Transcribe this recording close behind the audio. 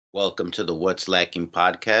Welcome to the What's Lacking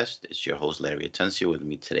podcast. It's your host, Larry Atencio. With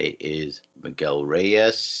me today is Miguel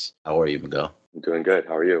Reyes. How are you, Miguel? I'm doing good.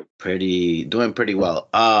 How are you? Doing pretty well.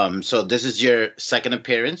 So this is your second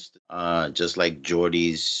appearance. Just like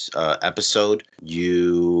Jordy's episode,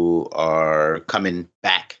 you are coming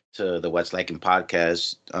back to the What's Lacking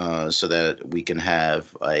podcast, so that we can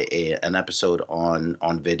have an episode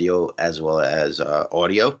on video as well as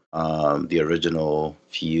audio. The original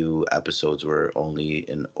few episodes were only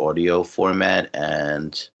in audio format,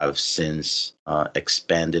 and I've since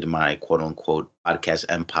expanded my quote unquote podcast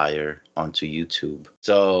empire onto YouTube.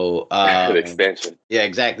 So, The expansion. yeah,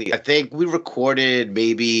 exactly. I think we recorded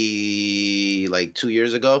maybe like 2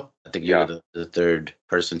 years ago. I think you were Yeah. the third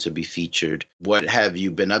person to be featured. What have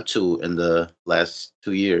you been up to in the last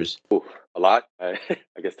 2 years? Oof, a lot. I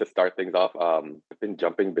guess to start things off, I've been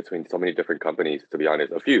jumping between so many different companies, to be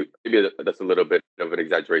honest. A few, maybe that's a little bit of an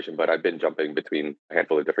exaggeration, but I've been jumping between a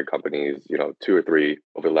handful of different companies, two or three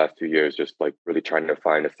over the last 2 years, just like really trying to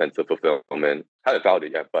find a sense of fulfillment. Haven't found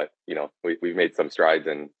it yet, but, we've made some strides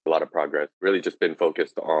and a lot of progress. Really just been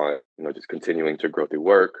focused on, just continuing to grow through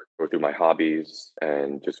work, grow through my hobbies,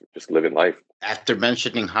 and just living life. After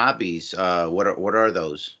mentioning hobbies, what are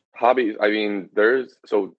those? Hobbies, I mean, there's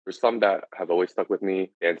some that have always stuck with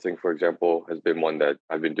me. Dancing, for example, has been one that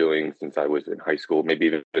I've been doing since I was in high school, maybe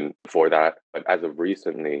even before that. But as of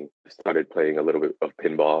recently, I started playing a little bit of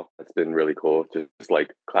pinball. That's been really cool. Just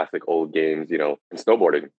like classic old games, and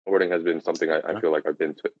snowboarding. Snowboarding has been something I feel like I've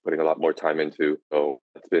been putting a lot more time into. So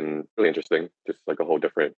it's been really interesting. Just like a whole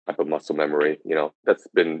different type of muscle memory. That's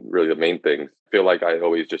been really the main things. I feel like I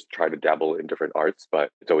always just try to dabble in different arts, but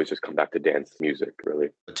it's always just come back to dance music, really.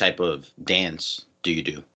 What type of dance do you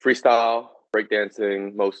do? Freestyle,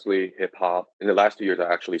 breakdancing, mostly hip hop. In the last 2 years,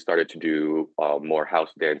 I actually started to do more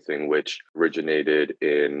house dancing, which originated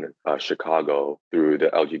in Chicago through the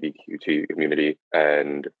LGBTQ community.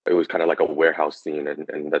 And it was kind of like a warehouse scene.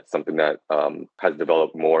 And that's something that has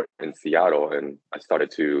developed more in Seattle. And I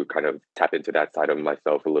started to kind of tap into that side of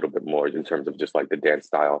myself a little bit more in terms of just like the dance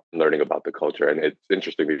style, learning about the culture. And it's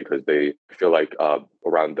interesting because I feel like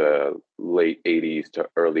around the late 80s to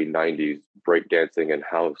early 90s, breakdancing and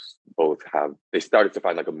house both they started to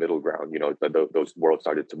find like a middle ground, those worlds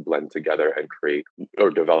started to blend together and create or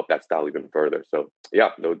develop that style even further. So yeah,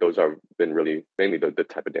 those have been really mainly the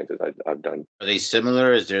type of dances I've done. Are they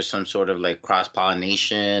similar? Is there some sort of like cross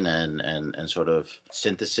pollination and sort of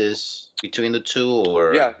synthesis between the two,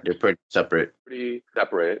 or Yeah, they're pretty separate? pretty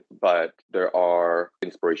separate, but there are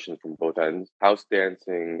inspirations from both ends. House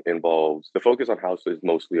dancing involves the focus on house is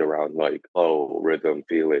mostly around like flow, rhythm,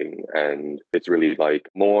 feeling, and it's really like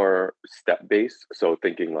more step based. So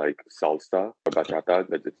thinking like salsa or bachata,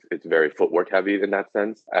 that it's very footwork heavy in that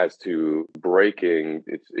sense. As to breaking,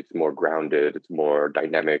 it's more grounded, it's more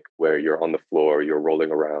dynamic, where you're on the floor, you're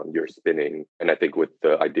rolling around, you're spinning. And I think with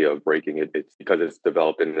the idea of breaking it's because it's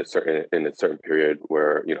developed in a certain period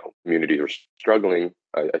where communities are struggling.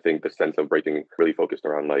 I think the sense of breaking really focused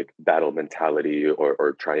around like battle mentality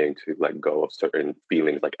or trying to let go of certain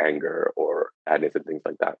feelings like anger or sadness and things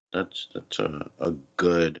like that. That's a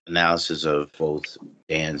good analysis of both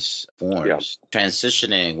dance Yeah. forms.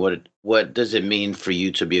 Transitioning, what does it mean for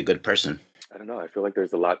you to be a good person? I don't know. I feel like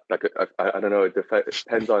there's a lot. Like I don't know. It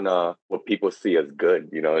depends on what people see as good.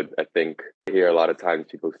 I think I hear a lot of times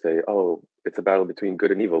people say, "Oh, it's a battle between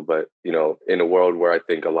good and evil." But in a world where I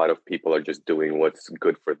think a lot of people are just doing what's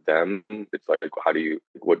good for them, it's like, how do you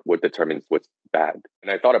what determines what's bad?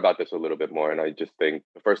 And I thought about this a little bit more, and I just think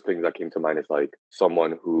the first thing that came to mind is like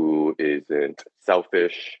someone who isn't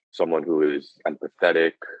selfish, someone who is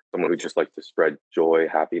empathetic, someone who just likes to spread joy,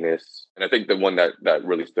 happiness. And I think the one that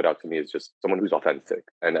really stood out to me is just someone who's authentic.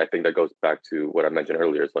 And I think that goes back to what I mentioned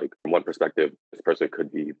earlier. It's like from one perspective, this person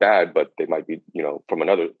could be bad, but they might be, from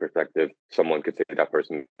another perspective, someone could say that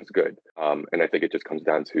person is good. And I think it just comes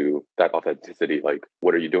down to that authenticity. Like,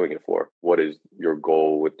 what are you doing it for? What is your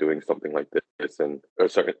goal with doing something like this? And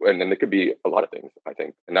then it could be a lot of things, I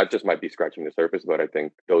think. And that just might be scratching the surface, but I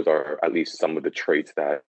think those are at least some of the traits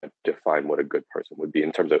that define what a good person would be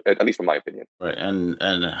in terms of, at least from my opinion. Right.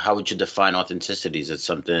 And how would you define authenticity? Is it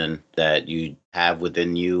something that you have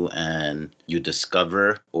within you and you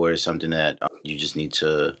discover, or is something that you just need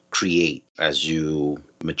to create as you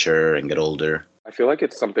mature and get older? I feel like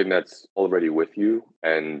it's something that's already with you.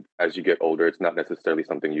 And as you get older, it's not necessarily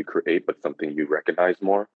something you create, but something you recognize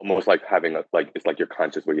more. Almost like having it's like your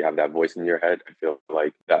conscious where you have that voice in your head. I feel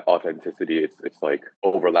like that authenticity, it's like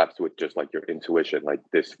overlaps with just like your intuition. Like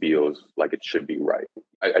this feels like it should be right.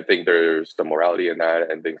 I think there's some morality in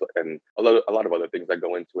that and things, and a lot of other things that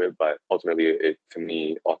go into it. But ultimately, it to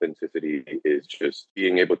me, authenticity is just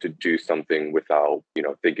being able to do something without,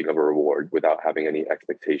 thinking of a reward, without having any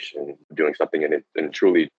expectation of doing something in it, and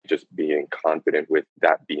truly just being confident with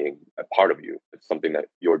that being a part of you. It's something that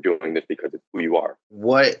you're doing this because it's who you are.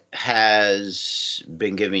 What has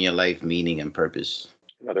been giving your life meaning and purpose?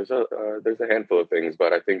 There's a handful of things,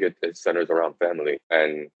 but I think it centers around family,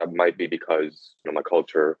 and that might be because my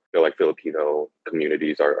culture, I feel like Filipino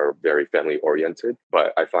communities are very family oriented.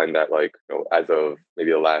 But I find that as of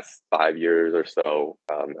maybe the last 5 years or so,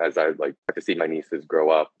 as I get to see my nieces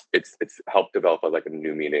grow up, it's helped develop a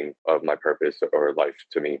new meaning of my purpose or life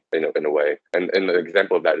to me in a way. And an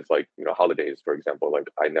example of that is holidays, for example. Like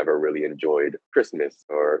I never really enjoyed Christmas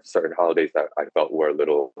or certain holidays that I felt were a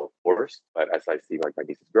little forced. But as I see my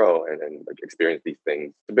nieces grow and experience these things,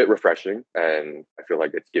 it's a bit refreshing, and I feel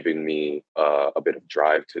like it's giving me a bit of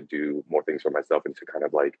drive to do more things for myself and to kind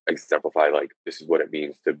of exemplify this is what it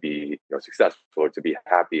means to be successful or to be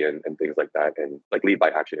happy and things like that, and lead by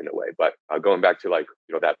action in a way. But going back to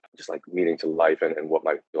that just meaning to life and what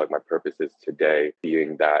my purpose is today,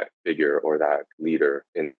 being that figure or that leader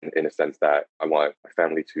in a sense that I want my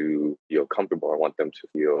family to feel comfortable. I want them to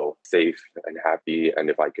feel safe and happy, and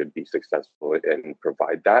if I could be successful and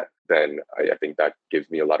provide that, then I think that gives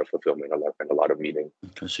me a lot of fulfillment and a lot of meaning.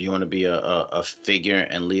 Okay, so you want to be a figure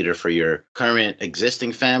and leader for your current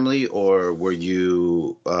existing family, or were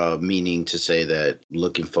you meaning to say that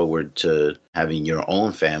looking forward to having your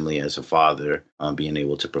own family as a father, being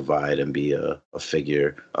able to provide and be a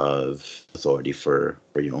figure of authority for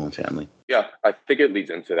your own family? Yeah, I think it leads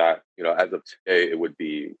into that. As of today, it would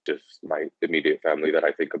be just my immediate family that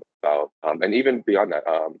I think about. And even beyond that,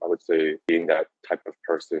 I would say being that type of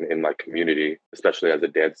person in my community, especially as a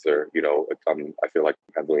dancer, I feel like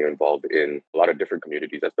I'm heavily involved in a lot of different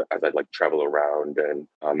communities as I travel around and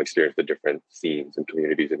experience the different scenes and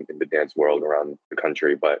communities in the dance world around the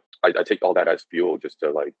country. But I take all that as fuel just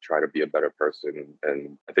to try to be a better person.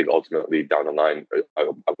 And I think ultimately down the line, I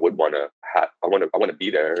would want to I want to be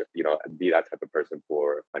there, and be that type of person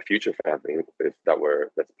for my future family if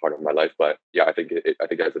that's part of my life. But yeah, I think I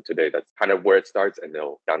think as of today, that's kind of where it starts, and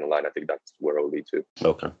down the line, I think that's where it'll lead to.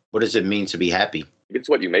 Okay. What does it mean to be happy? It's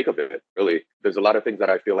what you make of it, really. There's a lot of things that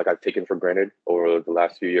I feel like I've taken for granted over the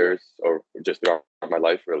last few years or just throughout my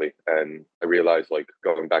life, really. And I realized,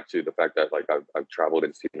 going back to the fact that, I've traveled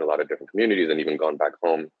and seen a lot of different communities and even gone back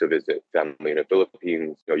home to visit family in the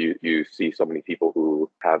Philippines. You see so many people who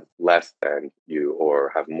have less than you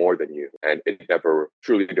or have more than you. And it never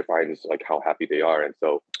truly defines, how happy they are. And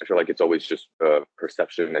so I feel like it's always just a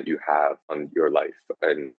perception that you have on your life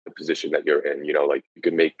and the position that you're in. You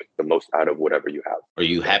can make the most out of whatever you have. Are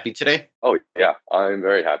you happy today? Oh yeah, I'm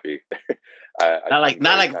very happy. Not like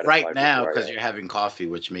right now because you're having coffee,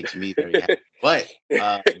 which makes me very happy. But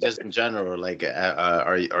just in general,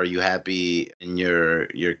 are you happy in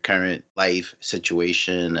your current life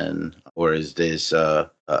situation, and or is this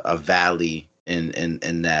a valley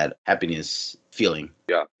in that happiness feeling?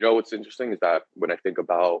 Yeah. What's interesting is that when I think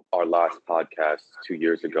about our last podcast 2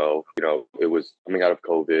 years ago, it was coming out of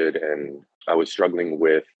COVID, and I was struggling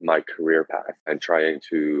with my career path and trying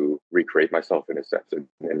to recreate myself in a sense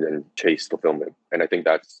and chase fulfillment. And I think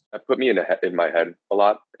that put me in my head a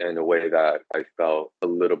lot in a way that I felt a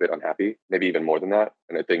little bit unhappy, maybe even more than that.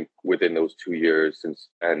 And I think within those 2 years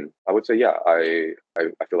and I would say, yeah, I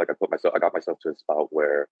feel like I got myself to a spot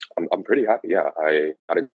where I'm pretty happy. Yeah, I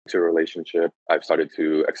got into a relationship. I've started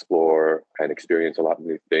to explore and experience a lot of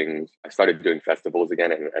new things. I started doing festivals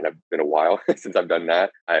again, and it's been a while since I've done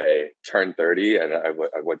that. I turned 30, and I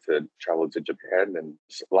went to travel to Japan, and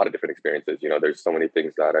just a lot of different experiences. There's so many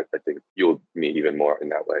things that I think fueled me even more in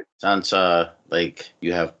that way. Sounds like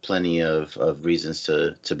you have plenty of reasons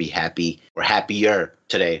to be happy or happier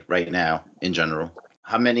today, right now, in general.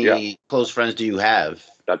 How many close friends do you have?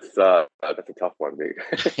 That's a tough one,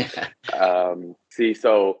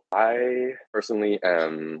 so I personally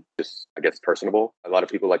am just, I guess, personable. A lot of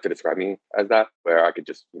people like to describe me as that, where I could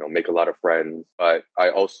just, make a lot of friends. But I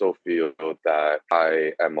also feel that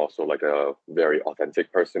I am also a very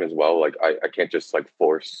authentic person as well. I can't just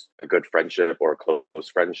force a good friendship or a close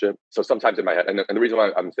friendship. So sometimes in my head, and the reason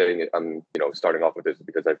why I'm saying it, I'm, starting off with this is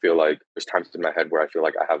because I feel like there's times in my head where I feel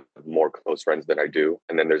like I have more close friends than I do.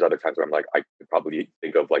 And then there's other times where I'm I could probably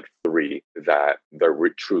think of 3 that they're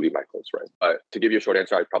truly my close friends. But to give you a short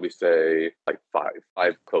answer, I'd probably say like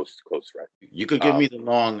five close friends. You could give me the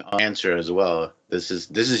long answer as well. This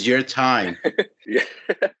is your time. Yeah.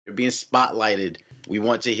 You're being spotlighted. We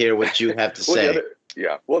want to hear what you have to Well, say.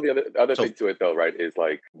 the other So, thing to it though, right, is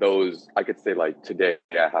like those. I could say like today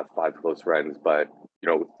I have five close friends, but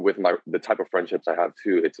with the type of friendships I have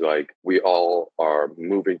too, it's like we all are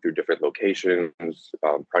moving through different locations,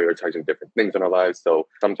 prioritizing different things in our lives. So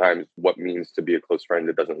sometimes what means to be a close friend,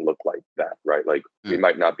 it doesn't look like that, right? Like we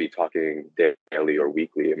might not be talking daily or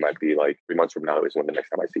weekly. It might be like 3 months from now is when the next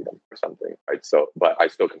time I see them or something, right? So, but I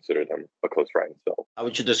still consider them a close friend. So how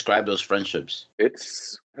would you describe those friendships? I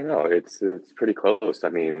don't know. It's pretty close. I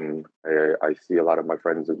mean, I see a lot of my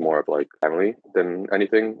friends as more of like family than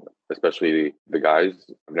anything, especially the guys.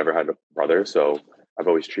 I've never had a brother, so I've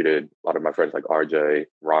always treated a lot of my friends like RJ,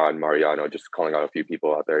 Ron, Mariano, just calling out a few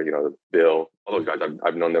people out there, Bill, all those guys.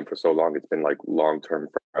 I've known them for so long. It's been like long-term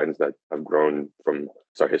friends that have grown from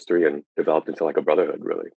our history and developed into like a brotherhood,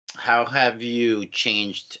 really. How have you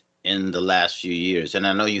changed in the last few years? And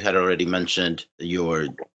I know you had already mentioned your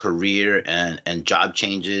career and job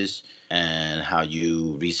changes and how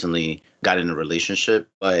you recently got in a relationship,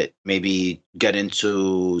 but maybe get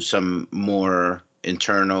into some more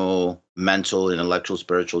internal, mental, intellectual,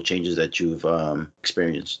 spiritual changes that you've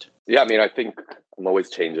experienced. Yeah, I mean, I think I'm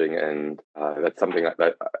always changing, and that's something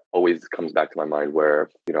that always comes back to my mind.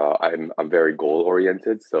 Where I'm very goal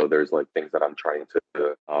oriented, so there's like things that I'm trying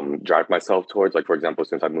to drive myself towards. Like for example,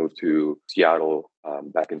 since I moved to Seattle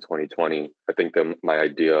back in 2020, I think my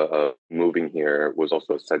idea of moving here was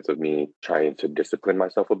also a sense of me trying to discipline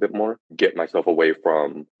myself a bit more, get myself away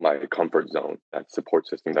from my comfort zone, that support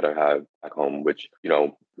system that I have back home, which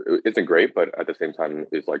isn't great, but at the same time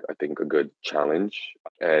is like I think a good challenge.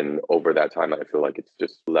 And over that time, I feel like it's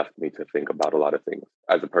just left me to think about a lot of things.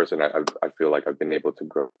 As a person, I feel like I've been able to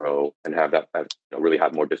grow and have that, really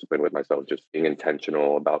have more discipline with myself, just being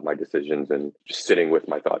intentional about my decisions and just sitting with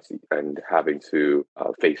my thoughts and having to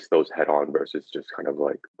face those head on versus just kind of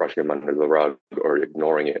like brushing them under the rug or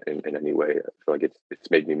ignoring it in any way. I feel like it's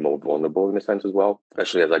made me more vulnerable in a sense as well,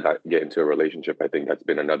 especially as I get into a relationship. I think that's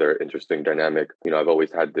been another interesting dynamic. I've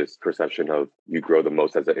always had this perception of you grow the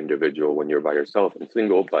most as an individual when you're by yourself and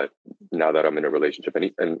single, but now that I'm in a relationship,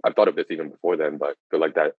 and I've thought of this even before then, but I feel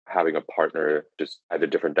like that having a partner just adds a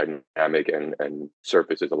different dynamic and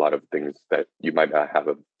surfaces a lot of things that you might not have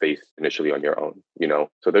faced initially on your own,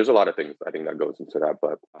 So there's a lot of things I think that goes into that,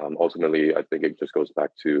 but ultimately I think it just goes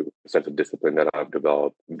back to a sense of discipline that I've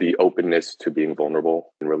developed, the openness to being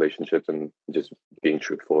vulnerable in relationships and just being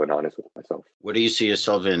truthful and honest with myself. Where do you see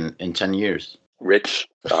yourself in 10 years? Rich,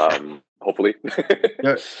 hopefully.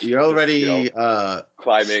 You're already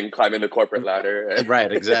climbing the corporate ladder.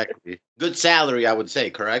 Right, exactly. Good salary, I would say,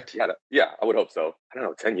 correct? Yeah, I would hope so. I don't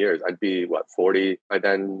know, 10 years, I'd be 40 by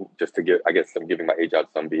then, just to I guess I'm giving my age out,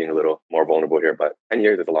 so I'm being a little more vulnerable here, but 10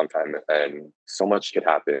 years is a long time and so much could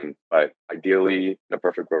happen. But ideally, in a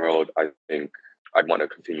perfect world, I think I'd want to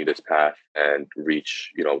continue this path and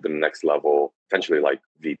reach, the next level, potentially like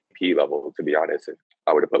VP level, to be honest. If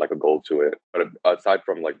I were to put like a goal to it. But aside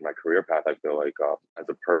from like my career path, I feel like as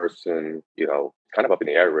a person, kind of up in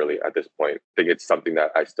the air really at this point. I think it's something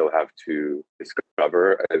that I still have to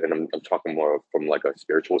discover. And I'm talking more from like a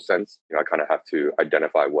spiritual sense. I kind of have to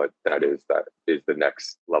identify what that is the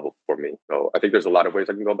next level for me. So I think there's a lot of ways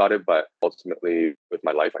I can go about it, but ultimately with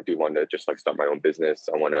my life, I do want to just like start my own business.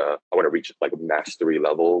 I want to reach like a mastery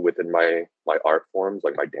level within my art forms,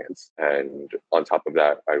 like my dance. And on top of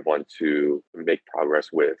that, I want to make progress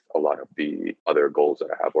with a lot of the other goals that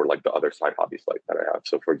I have, or like the other side hobbies like that I have.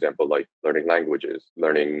 So for example, like learning languages,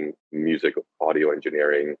 learning music, audio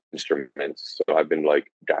engineering, instruments. So I've been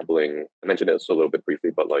like dabbling, I mentioned this a little bit briefly,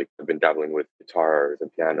 but like I've been dabbling with guitars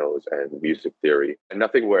and pianos and music theory, and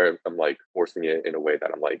nothing where I'm like forcing it in a way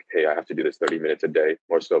that I'm like, hey, I have to do this 30 minutes a day.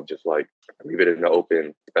 More so just like leave it in the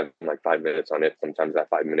open, spend like 5 minutes on it. Sometimes that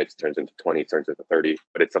 5 minutes turns into 20, turns into 30,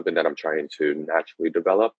 but it's something that I'm trying to naturally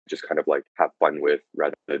develop, just kind of like have fun with,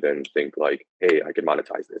 rather than think like, hey, I can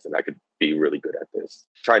monetize this and I could be really good at this.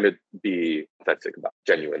 Trying to be authentic about,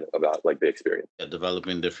 genuine about like the experience. Yeah,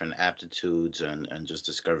 developing different aptitudes and just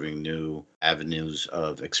discovering new avenues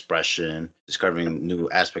of expression, discovering new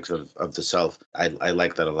aspects of the self. I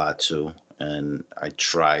like that a lot too. And I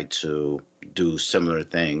try to do similar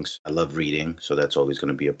things. I love reading, so that's always going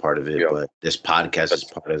to be a part of it. Yeah. But this podcast is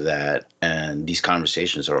part of that. And these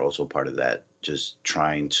conversations are also part of that. Just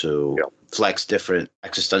trying to flex different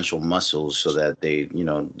existential muscles so that they,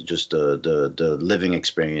 just the living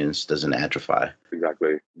experience doesn't atrophy.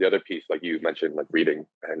 Exactly. The other piece, like you mentioned, like reading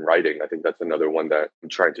and writing, I think that's another one that I'm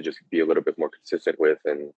trying to just be a little bit more consistent with.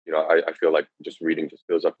 And, I feel like just reading just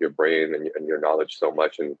fills up your brain and your knowledge so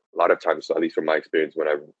much. And a lot of times, at least from my experience, when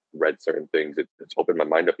I've read certain things, it's opened my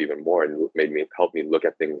mind up even more and help me look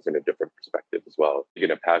at things in a different perspective as well. In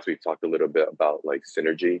the past, we've talked a little bit about like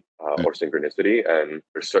synergy or synchronicity. And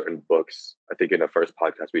there's certain books, I think in the first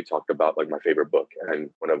podcast, we talked about like my favorite book. And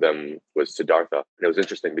one of them was Siddhartha. And it was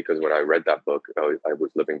interesting because when I read that book, I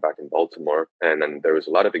was living back in Baltimore, and then there was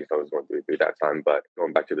a lot of things I was going through that time. But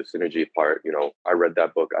going back to the synergy part, I read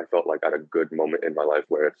that book. I felt like at a good moment in my life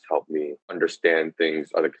where it's helped me understand things,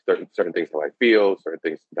 like certain things how I feel, certain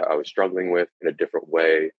things that I was struggling with in a different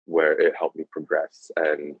way, where it helped me progress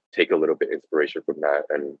and take a little bit inspiration from that,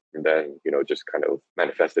 and then just kind of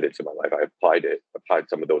manifested it to my life. I applied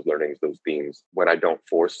some of those learnings, those themes. When I don't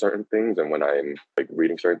force certain things, and when I'm like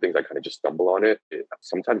reading certain things, I kind of just stumble on it. It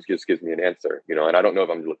sometimes just gives me an answer, and I don't know if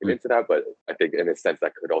I'm looking into that, but I think in a sense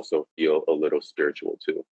that could also feel a little spiritual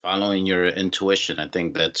too. Following your intuition, I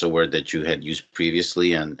think that's a word that you had used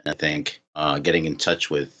previously, and I think getting in touch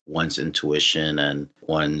with one's intuition and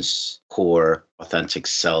one's core authentic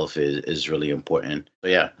self is really important. So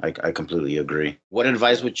yeah, I completely agree. What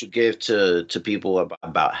advice would you give to people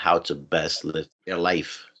about how to best live their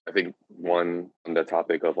life? I think one, on the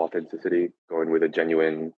topic of authenticity, going with a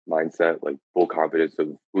genuine mindset, like full confidence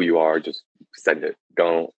of who you are, just send it.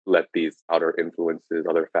 Don't let these outer influences,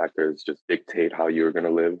 other factors just dictate how you're going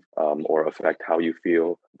to live or affect how you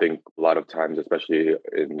feel. I think a lot of times, especially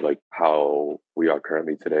in like how we are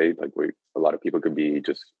currently today, like a lot of people could be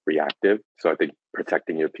just reactive. So I think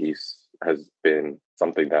protecting your peace has been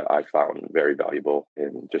something that I found very valuable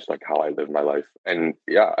in just like how I live my life. And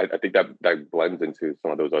yeah, I think that blends into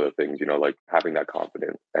some of those other things, like having that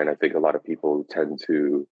confidence. And I think a lot of people tend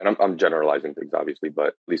to, and I'm generalizing things obviously, but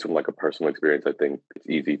at least from like a personal experience, I think it's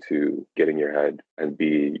easy to get in your head and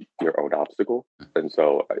be your own obstacle. And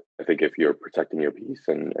so I think if you're protecting your peace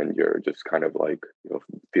and you're just kind of like,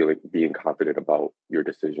 being confident about your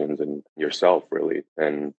decisions and yourself really,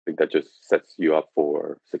 and I think that just sets you up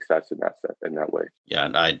for success in that way. Yeah,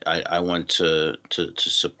 and I want to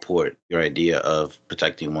support your idea of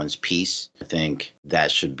protecting one's peace. I think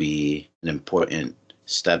that should be an important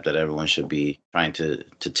step that everyone should be trying to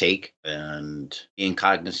take, and being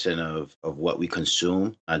cognizant of what we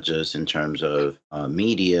consume, not just in terms of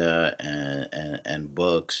media and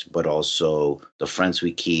books, but also the friends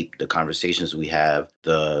we keep, the conversations we have,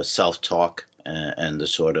 the self-talk and the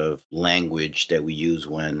sort of language that we use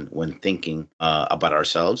when thinking about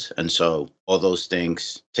ourselves. And so all those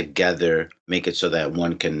things together make it so that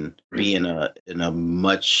one can be in a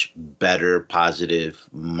much better positive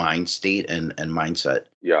mind state and mindset.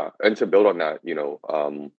 Yeah, and to build on that,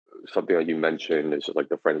 something that you mentioned is just like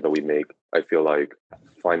the friends that we make. I feel like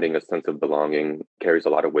finding a sense of belonging carries a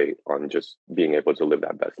lot of weight on just being able to live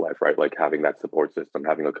that best life, right? Like having that support system,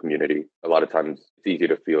 having a community. A lot of times it's easy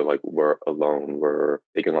to feel like we're alone, we're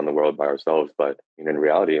taking on the world by ourselves. But in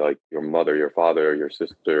reality, like your mother, your father, your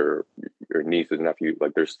sister, your nieces, nephew,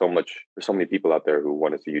 like there's so many people out there who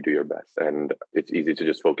want to see you do your best. And it's easy to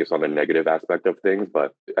just focus on the negative aspect of things,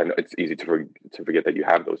 and it's easy to forget that you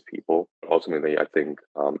have those people. But ultimately, I think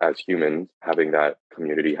as humans, having that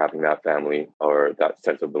community, having that family or that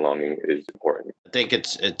sense of belonging is important. I think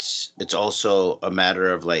it's also a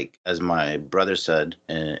matter of, like, as my brother said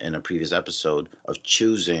in a previous episode, of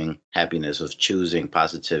choosing happiness, of choosing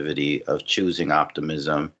positivity, of choosing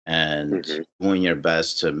optimism, and doing your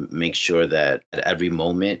best to make sure that at every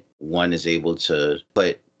moment one is able to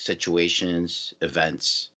put situations,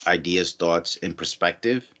 events, ideas, thoughts in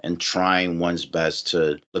perspective, and trying one's best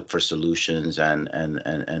to look for solutions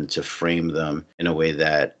and to frame them in a way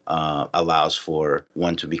that allows for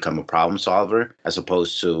one to become a problem solver, as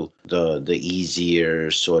opposed to the easier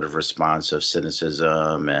sort of response of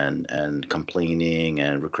cynicism and complaining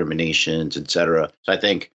and recriminations, etc. So I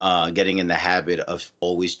think getting in the habit of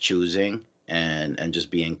always choosing and just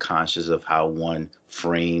being conscious of how one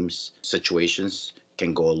frames situations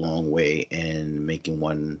can go a long way in making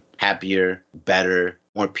one happier, better,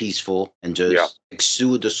 more peaceful, and just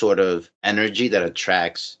exude the sort of energy that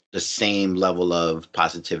attracts the same level of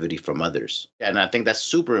positivity from others. And I think that's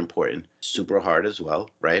super important, super hard as well,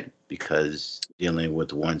 right? Because dealing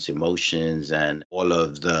with one's emotions and all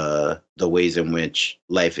of the ways in which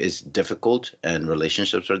life is difficult and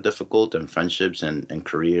relationships are difficult and friendships and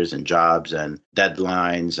careers and jobs and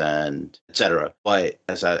deadlines and etc. But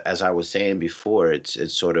as I was saying before,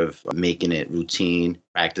 it's sort of making it routine,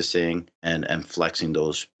 practicing and flexing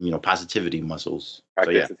those positivity muscles.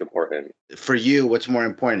 Practice is important. For you, what's more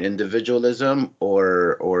important, individualism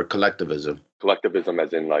or collectivism? collectivism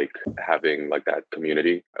as in like having like that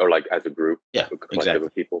community or like as a group, Yeah, a collective exactly.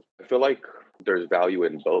 of people. I feel like there's value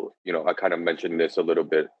in both. I kind of mentioned this a little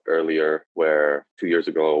bit earlier where 2 years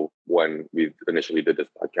ago when we initially did this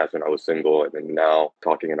podcast when I was single and then now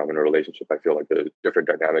talking and I'm in a relationship, I feel like there's different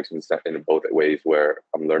dynamics in both ways where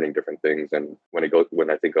I'm learning different things. And when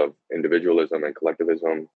I think of individualism and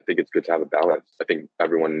collectivism, I think it's good to have a balance. I think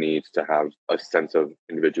everyone needs to have a sense of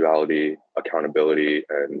individuality, accountability,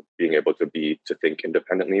 and being able to think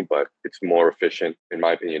independently, but it's more efficient, in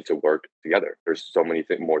my opinion, to work together. There's so many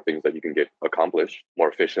more things that you can get accomplished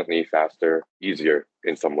more efficiently, faster, easier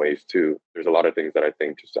in some ways too. There's a lot of things that I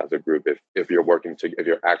think just as a group, if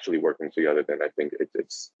you're actually working together, then I think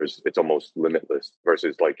it's almost limitless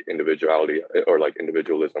versus like individuality or like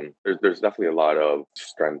individualism. There's definitely a lot of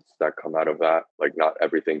strengths that come out of that. Like not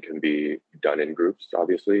everything can be done in groups,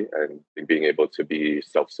 obviously, and being able to be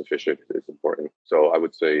self-sufficient is important. So I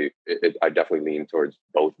would say I definitely lean towards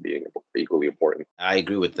both being equally important. I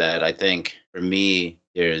agree with that. I think for me,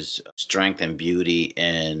 there's strength and beauty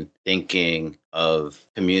in thinking of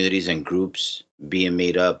communities and groups being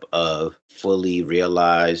made up of fully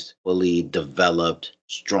realized, fully developed,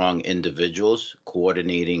 strong individuals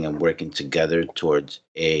coordinating and working together towards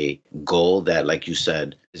a goal that, like you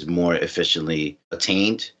said, is more efficiently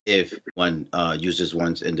attained if one uses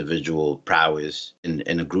one's individual prowess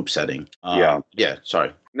in a group setting. Yeah. Yeah,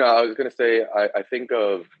 sorry. No, I was going to say, I think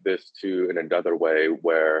of this too in another way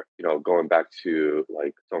where, going back to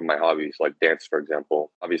like some of my hobbies, like dance, for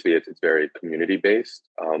example, obviously it's very community based.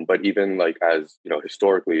 But even like as,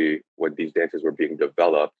 historically, when these dances were being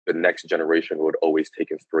developed, the next generation would always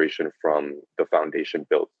take inspiration from the foundation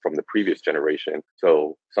built from the previous generation.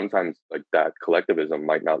 So sometimes like that collectivism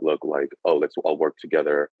might not look like, oh, let's all work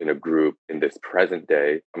together in a group in this present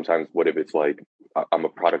day. Sometimes what if it's like, I'm a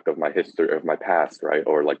product of my history, of my past, right?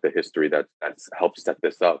 Or like the history that's helped set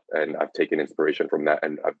this up. And I've taken inspiration from that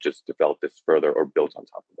and I've just developed this further or built on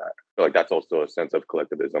top of that. So like that's also a sense of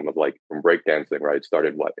collectivism of like from breakdancing, right? It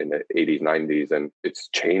started in the 80s, 90s, and it's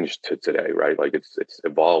changed to today, right? Like it's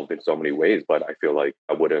evolved in so many ways, but I feel like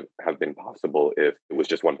that wouldn't have been possible if it was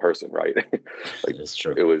just one person, right? Like That's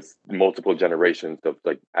true. it was multiple generations of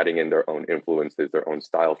like adding in their own influences, their own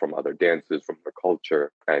style from other dances, from their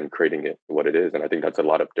culture, and creating it what it is. And I think that's a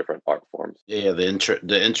lot of different art forms. Yeah,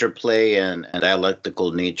 the interplay and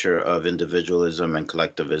dialectical nature of individualism and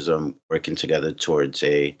collectivism working together towards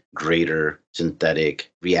a greater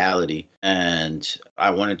synthetic reality. And I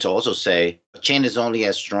wanted to also say a chain is only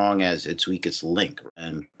as strong as its weakest link.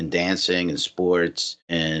 And in dancing and sports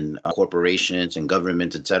and corporations and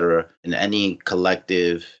governments, etc., in any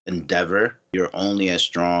collective endeavor, you're only as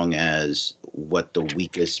strong as what the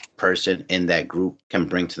weakest person in that group can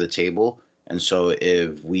bring to the table. And so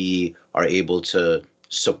if we are able to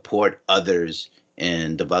support others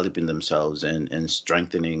in developing themselves and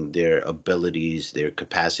strengthening their abilities, their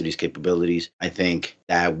capacities, capabilities, I think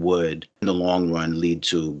that would, in the long run, lead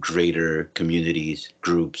to greater communities,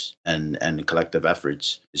 groups, and collective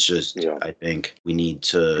efforts. It's just, I think we need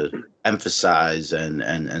to emphasize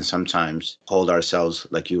and sometimes hold ourselves,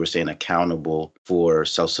 like you were saying, accountable for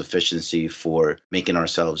self-sufficiency, for making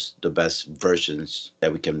ourselves the best versions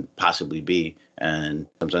that we can possibly be. And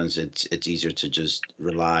sometimes it's easier to just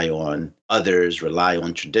rely on others, rely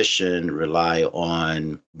on tradition, rely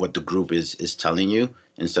on what the group is telling you,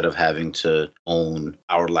 instead of having to own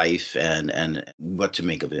our life and what to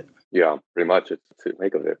make of it. Yeah, pretty much it's to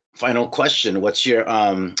make of it. Final question: what's your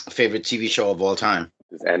favorite TV show of all time?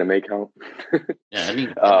 Does anime count? Yeah,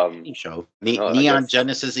 any show. Neon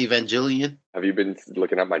Genesis Evangelion. Have you been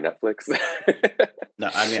looking at my Netflix? No,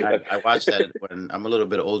 I mean I watched that when I'm a little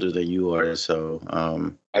bit older than you are, so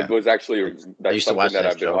I was actually that's something that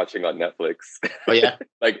I've been watching on Netflix. Oh yeah,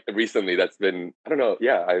 like recently. That's been I don't know.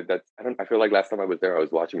 Yeah, I feel like last time I was there, I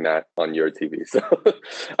was watching that on your TV. So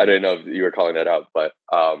I didn't know if you were calling that out, but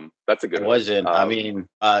that's a good. It wasn't. I mean,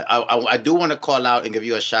 I do want to call out and give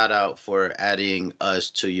you a shout out for adding us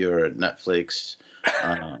to your Netflix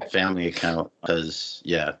family account, because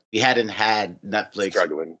we hadn't had Netflix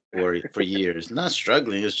for years. Not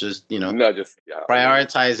struggling, it's just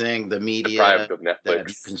prioritizing the media that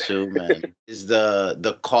we consume, and is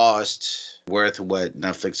the cost worth what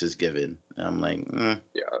Netflix is given? I'm like,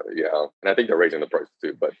 yeah, and I think they're raising the price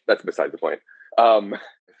too, but that's beside the point.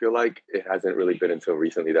 feel like it hasn't really been until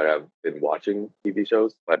recently that I've been watching TV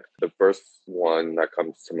shows, but the first one that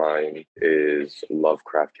comes to mind is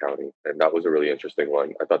Lovecraft County, and that was a really interesting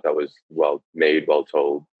one. I thought that was well made, well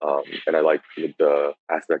told, and I like the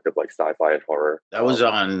aspect of like sci-fi and horror. That was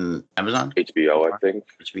on Amazon? HBO, I think.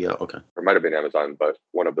 HBO, okay. Or it might have been Amazon, but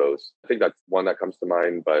one of those. I think that's one that comes to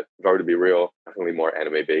mind. But if I were to be real, definitely more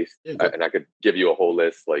anime based. Yeah, And I could give you a whole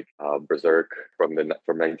list, like Berserk from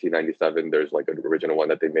 1997. There's like an original one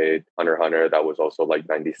that they made. Hunter x Hunter, that was also like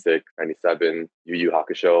 96, 97. Yu Yu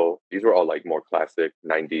Hakusho. These were all like more classic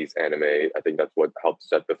 90s anime. I think that's what helped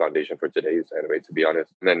set the foundation for today's anime, to be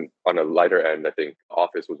honest. And then on a lighter end, I think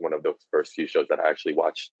Office was one of those first few shows that I actually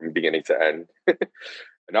watched from beginning to end.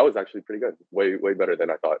 And that was actually pretty good. Way better than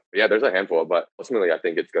I thought. But yeah, there's a handful, but ultimately I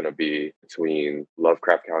think it's going to be between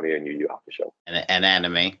Lovecraft County and Yu Yu Hakusho. And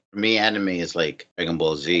anime. For me, anime is like Dragon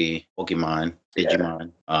Ball Z, Pokemon,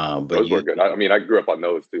 Digimon. But those were good. I mean, I grew up on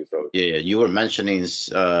those too. So yeah, you were mentioning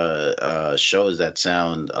shows that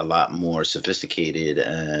sound a lot more sophisticated.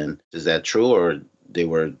 And is that true, or they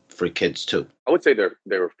were for kids too? I would say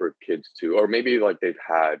they were for kids too, or maybe like they've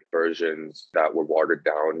had versions that were watered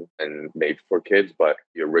down and made for kids, but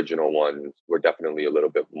the original ones were definitely a little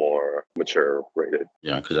bit more mature rated.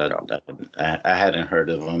 Yeah, because I hadn't heard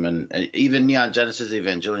of them, and even Neon Genesis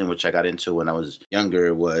Evangelion, which I got into when I was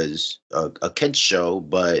younger, was a kids show,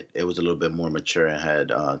 but it was a little bit more mature and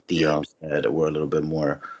had themes that were a little bit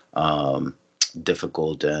more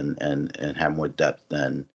difficult and have more depth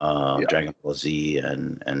than Dragon Ball Z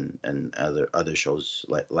and other shows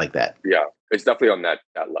like that. Yeah, it's definitely on that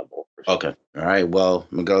level. For sure. Okay. All right. Well,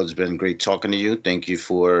 Miguel, it's been great talking to you. Thank you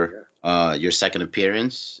for your second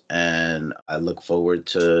appearance, and I look forward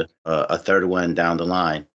to a third one down the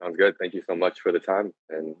line. Sounds good. Thank you so much for the time,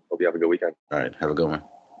 and hope you have a good weekend. All right. Have a good one.